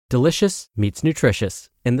Delicious meets nutritious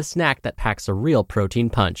in the snack that packs a real protein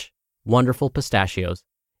punch. Wonderful Pistachios.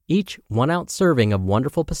 Each 1-ounce serving of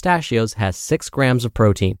Wonderful Pistachios has 6 grams of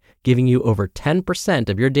protein, giving you over 10%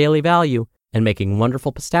 of your daily value and making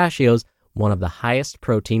Wonderful Pistachios one of the highest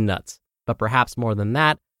protein nuts. But perhaps more than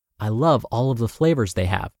that, I love all of the flavors they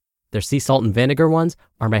have. Their sea salt and vinegar ones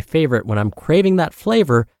are my favorite when I'm craving that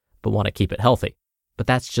flavor but want to keep it healthy. But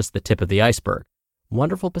that's just the tip of the iceberg.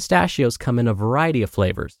 Wonderful Pistachios come in a variety of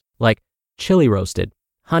flavors, like chili roasted,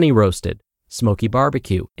 honey roasted, smoky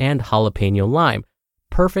barbecue, and jalapeno lime,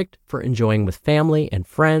 perfect for enjoying with family and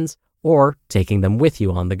friends or taking them with you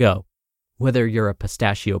on the go. Whether you're a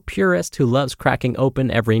pistachio purist who loves cracking open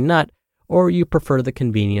every nut, or you prefer the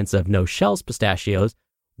convenience of no-shells pistachios,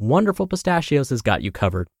 Wonderful Pistachios has got you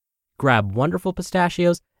covered. Grab Wonderful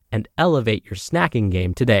Pistachios and elevate your snacking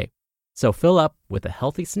game today. So fill up with a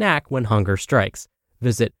healthy snack when hunger strikes.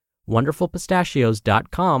 Visit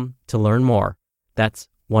wonderfulpistachios.com to learn more. That's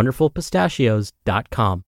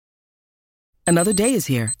wonderfulpistachios.com. Another day is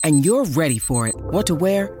here, and you're ready for it. What to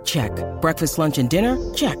wear? Check. Breakfast, lunch, and dinner?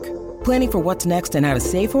 Check. Planning for what's next and how to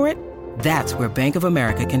save for it? That's where Bank of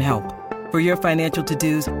America can help. For your financial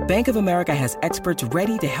to-dos, Bank of America has experts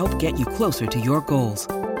ready to help get you closer to your goals.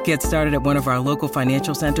 Get started at one of our local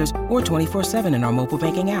financial centers or 24/7 in our mobile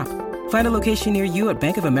banking app. Find a location near you at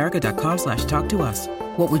bankofamerica.com/talktous.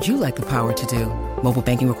 What would you like the power to do? Mobile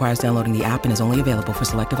banking requires downloading the app and is only available for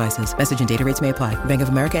select devices. Message and data rates may apply. Bank of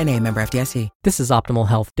America N.A., member FDIC. This is Optimal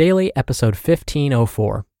Health Daily, episode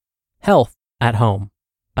 1504. Health at Home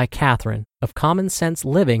by Catherine of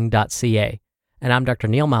CommonSenseLiving.ca. And I'm Dr.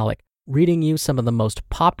 Neil Malik, reading you some of the most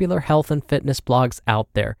popular health and fitness blogs out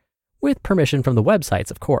there, with permission from the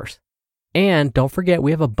websites, of course. And don't forget,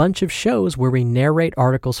 we have a bunch of shows where we narrate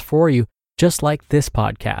articles for you, just like this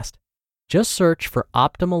podcast. Just search for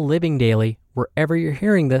Optimal Living Daily wherever you're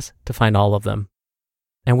hearing this to find all of them.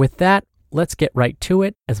 And with that, let's get right to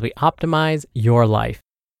it as we optimize your life.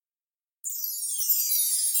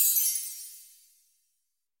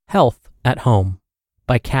 Health at Home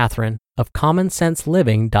by Catherine of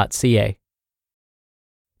CommonSenseLiving.ca.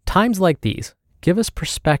 Times like these give us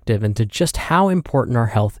perspective into just how important our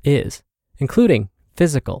health is, including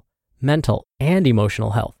physical, mental, and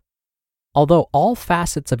emotional health. Although all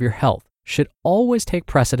facets of your health should always take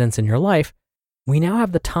precedence in your life, we now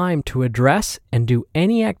have the time to address and do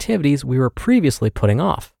any activities we were previously putting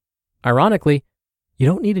off. Ironically, you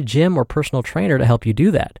don't need a gym or personal trainer to help you do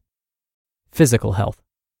that. Physical health.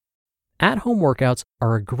 At-home workouts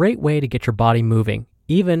are a great way to get your body moving,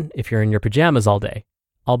 even if you're in your pajamas all day.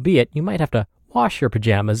 Albeit, you might have to wash your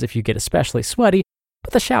pajamas if you get especially sweaty,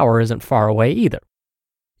 but the shower isn't far away either.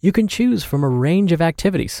 You can choose from a range of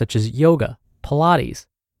activities such as yoga, Pilates,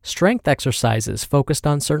 strength exercises focused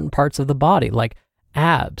on certain parts of the body like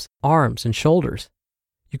abs, arms, and shoulders.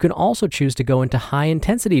 You can also choose to go into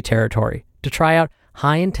high-intensity territory to try out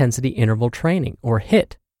high-intensity interval training, or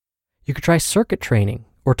HIIT. You could try circuit training,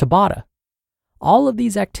 or Tabata. All of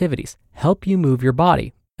these activities help you move your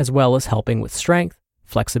body, as well as helping with strength,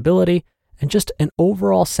 flexibility, and just an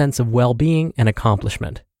overall sense of well-being and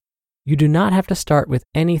accomplishment. You do not have to start with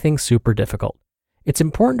anything super difficult. It's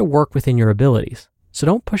important to work within your abilities, so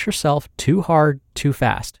don't push yourself too hard, too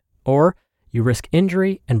fast, or you risk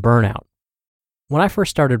injury and burnout. When I first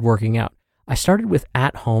started working out, I started with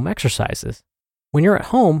at-home exercises. When you're at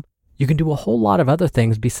home, you can do a whole lot of other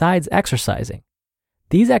things besides exercising.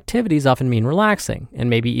 These activities often mean relaxing and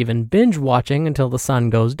maybe even binge watching until the sun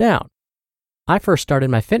goes down. I first started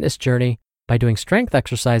my fitness journey by doing strength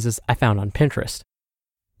exercises I found on Pinterest.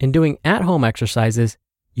 In doing at-home exercises,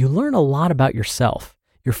 you learn a lot about yourself,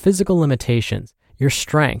 your physical limitations, your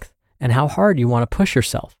strength, and how hard you want to push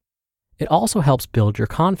yourself. It also helps build your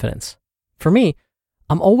confidence. For me,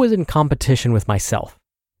 I'm always in competition with myself.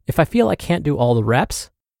 If I feel I can't do all the reps,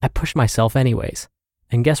 I push myself anyways.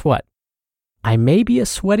 And guess what? I may be a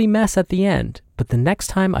sweaty mess at the end, but the next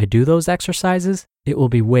time I do those exercises, it will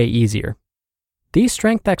be way easier. These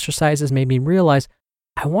strength exercises made me realize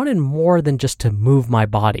I wanted more than just to move my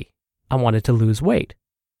body. I wanted to lose weight.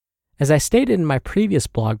 As I stated in my previous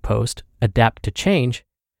blog post, Adapt to Change,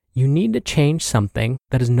 you need to change something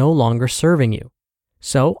that is no longer serving you.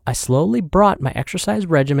 So I slowly brought my exercise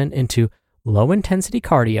regimen into low-intensity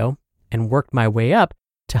cardio and worked my way up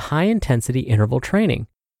to high-intensity interval training,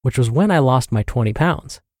 which was when I lost my 20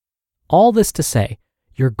 pounds. All this to say,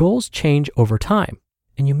 your goals change over time,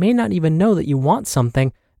 and you may not even know that you want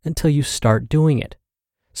something until you start doing it.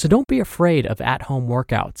 So don't be afraid of at-home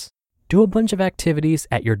workouts. Do a bunch of activities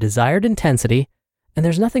at your desired intensity, and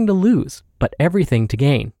there's nothing to lose, but everything to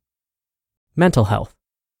gain. Mental health.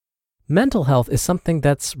 Mental health is something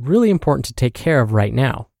that's really important to take care of right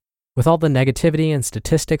now. With all the negativity and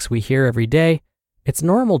statistics we hear every day, it's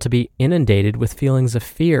normal to be inundated with feelings of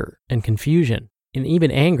fear and confusion and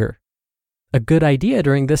even anger. A good idea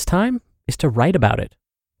during this time is to write about it.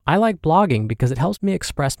 I like blogging because it helps me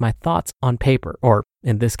express my thoughts on paper, or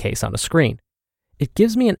in this case, on a screen. It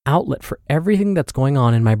gives me an outlet for everything that's going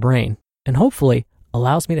on in my brain, and hopefully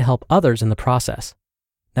allows me to help others in the process.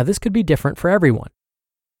 Now, this could be different for everyone.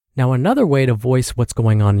 Now, another way to voice what's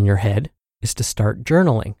going on in your head is to start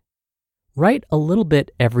journaling. Write a little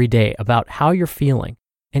bit every day about how you're feeling,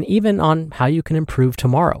 and even on how you can improve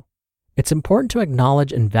tomorrow. It's important to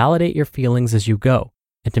acknowledge and validate your feelings as you go,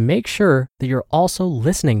 and to make sure that you're also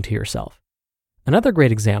listening to yourself. Another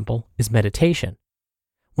great example is meditation.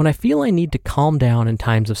 When I feel I need to calm down in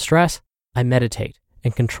times of stress, I meditate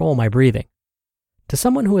and control my breathing. To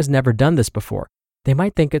someone who has never done this before, they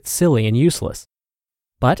might think it's silly and useless.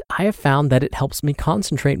 But I have found that it helps me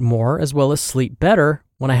concentrate more as well as sleep better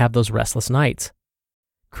when I have those restless nights.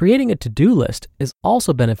 Creating a to-do list is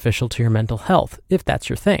also beneficial to your mental health if that's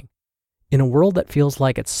your thing. In a world that feels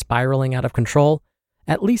like it's spiraling out of control,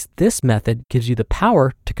 at least this method gives you the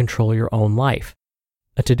power to control your own life.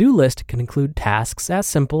 A to-do list can include tasks as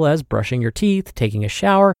simple as brushing your teeth, taking a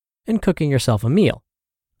shower, and cooking yourself a meal.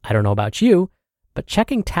 I don't know about you, but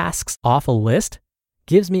checking tasks off a list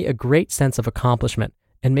gives me a great sense of accomplishment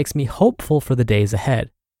and makes me hopeful for the days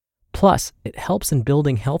ahead. Plus, it helps in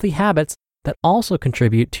building healthy habits that also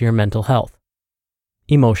contribute to your mental health.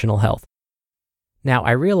 Emotional health. Now,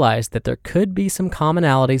 I realize that there could be some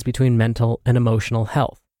commonalities between mental and emotional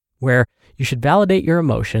health, where you should validate your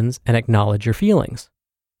emotions and acknowledge your feelings.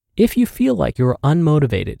 If you feel like you're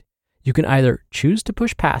unmotivated, you can either choose to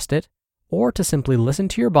push past it or to simply listen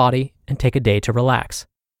to your body and take a day to relax.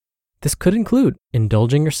 This could include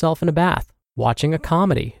indulging yourself in a bath, watching a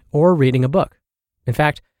comedy, or reading a book. In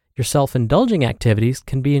fact, your self-indulging activities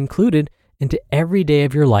can be included into every day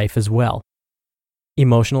of your life as well.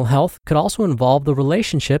 Emotional health could also involve the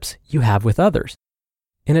relationships you have with others.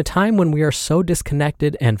 In a time when we are so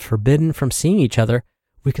disconnected and forbidden from seeing each other,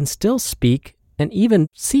 we can still speak and even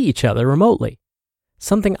see each other remotely.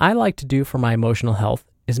 Something I like to do for my emotional health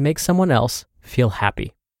is make someone else feel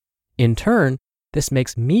happy. In turn, this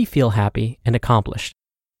makes me feel happy and accomplished.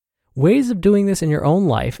 Ways of doing this in your own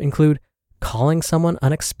life include calling someone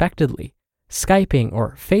unexpectedly, Skyping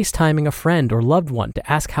or FaceTiming a friend or loved one to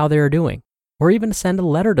ask how they are doing, or even send a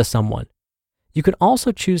letter to someone. You can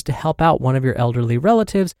also choose to help out one of your elderly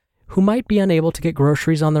relatives who might be unable to get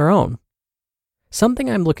groceries on their own. Something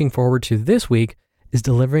I'm looking forward to this week is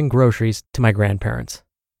delivering groceries to my grandparents.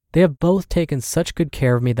 They have both taken such good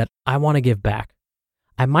care of me that I want to give back.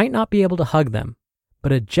 I might not be able to hug them,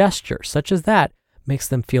 but a gesture such as that makes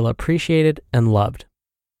them feel appreciated and loved.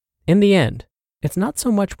 In the end, it's not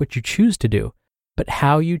so much what you choose to do, but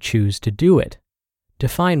how you choose to do it.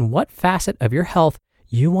 Define what facet of your health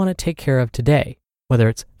you want to take care of today, whether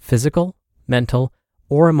it's physical, mental,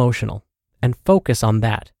 or emotional, and focus on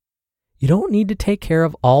that. You don't need to take care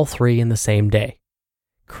of all three in the same day.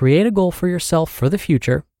 Create a goal for yourself for the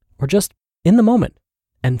future, or just in the moment,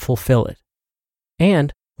 and fulfill it.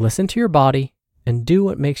 And listen to your body and do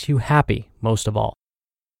what makes you happy most of all.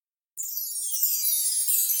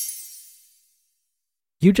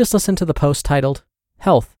 You just listened to the post titled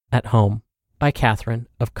Health at Home by Catherine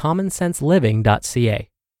of commonsenseliving.ca.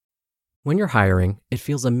 When you're hiring, it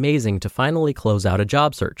feels amazing to finally close out a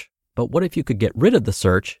job search. But what if you could get rid of the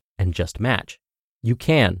search and just match? You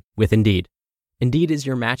can with Indeed. Indeed is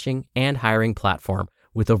your matching and hiring platform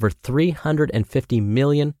with over 350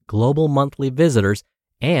 million global monthly visitors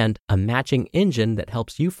and a matching engine that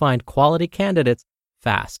helps you find quality candidates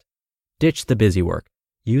fast. Ditch the busy work.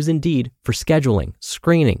 Use Indeed for scheduling,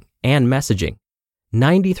 screening, and messaging.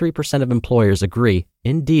 93% of employers agree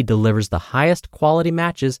Indeed delivers the highest quality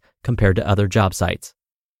matches compared to other job sites.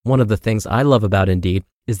 One of the things I love about Indeed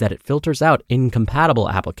is that it filters out incompatible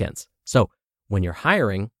applicants. So when you're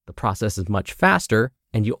hiring, the process is much faster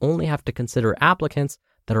and you only have to consider applicants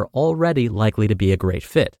that are already likely to be a great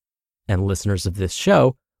fit. And listeners of this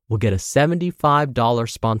show will get a $75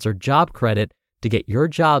 sponsored job credit to get your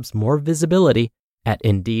jobs more visibility at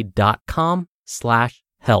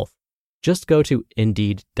Indeed.com/health. Just go to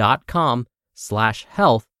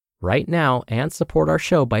Indeed.com/health right now and support our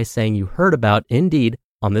show by saying you heard about Indeed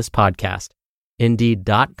on this podcast.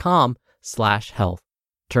 Indeed.com/health.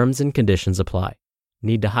 Terms and conditions apply.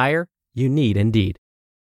 Need to hire? You need Indeed.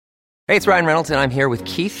 Hey, it's Ryan Reynolds, and I'm here with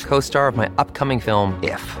Keith, co-star of my upcoming film,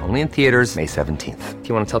 If, only in theaters May 17th. Do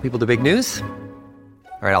you want to tell people the big news?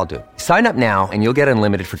 All right, I'll do it. Sign up now and you'll get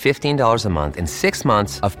unlimited for $15 a month and 6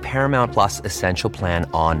 months of Paramount Plus Essential Plan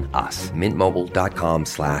on us.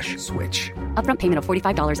 mintmobile.com/switch. Upfront payment of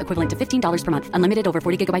 $45 equivalent to $15 per month. Unlimited over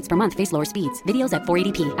 40 gigabytes per month. Face lower speeds. Videos at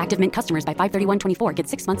 480p. Active Mint customers by 531.24 get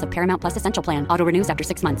 6 months of Paramount Plus Essential Plan. Auto renews after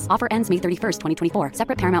 6 months. Offer ends May 31st, 2024.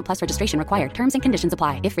 Separate Paramount Plus registration required. Terms and conditions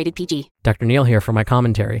apply if rated PG. Dr. Neal here for my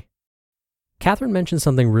commentary. Catherine mentioned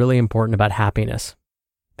something really important about happiness.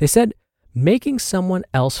 They said, making someone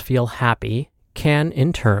else feel happy can,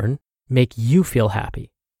 in turn, make you feel happy.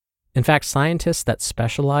 In fact, scientists that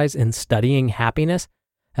specialize in studying happiness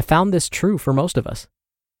have found this true for most of us.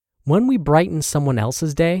 When we brighten someone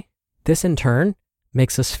else's day, this in turn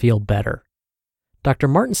makes us feel better. Dr.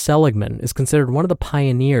 Martin Seligman is considered one of the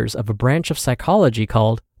pioneers of a branch of psychology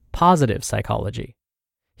called positive psychology.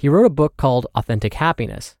 He wrote a book called Authentic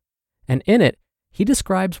Happiness, and in it, he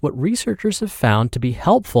describes what researchers have found to be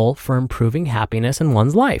helpful for improving happiness in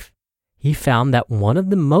one's life. He found that one of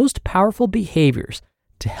the most powerful behaviors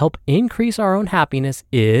to help increase our own happiness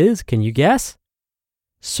is, can you guess?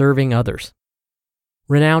 Serving others.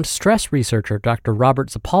 Renowned stress researcher Dr. Robert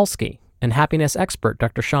Zapolsky and happiness expert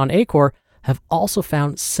Dr. Sean Achor have also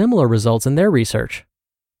found similar results in their research.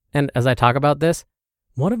 And as I talk about this,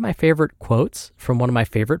 one of my favorite quotes from one of my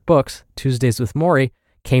favorite books, Tuesdays with Morrie,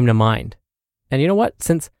 came to mind. And you know what?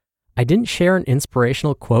 Since I didn't share an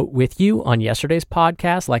inspirational quote with you on yesterday's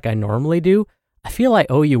podcast like I normally do, I feel I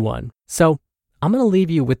owe you one. So I'm going to leave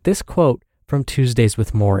you with this quote from Tuesdays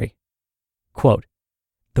with Morrie. Quote,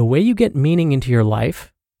 "The way you get meaning into your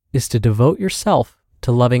life is to devote yourself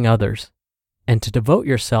to loving others and to devote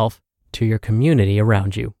yourself to your community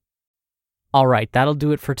around you." All right, that'll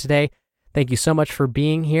do it for today. Thank you so much for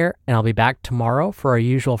being here, and I'll be back tomorrow for our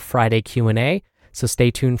usual Friday Q&A. So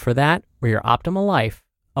stay tuned for that, where your optimal life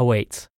awaits.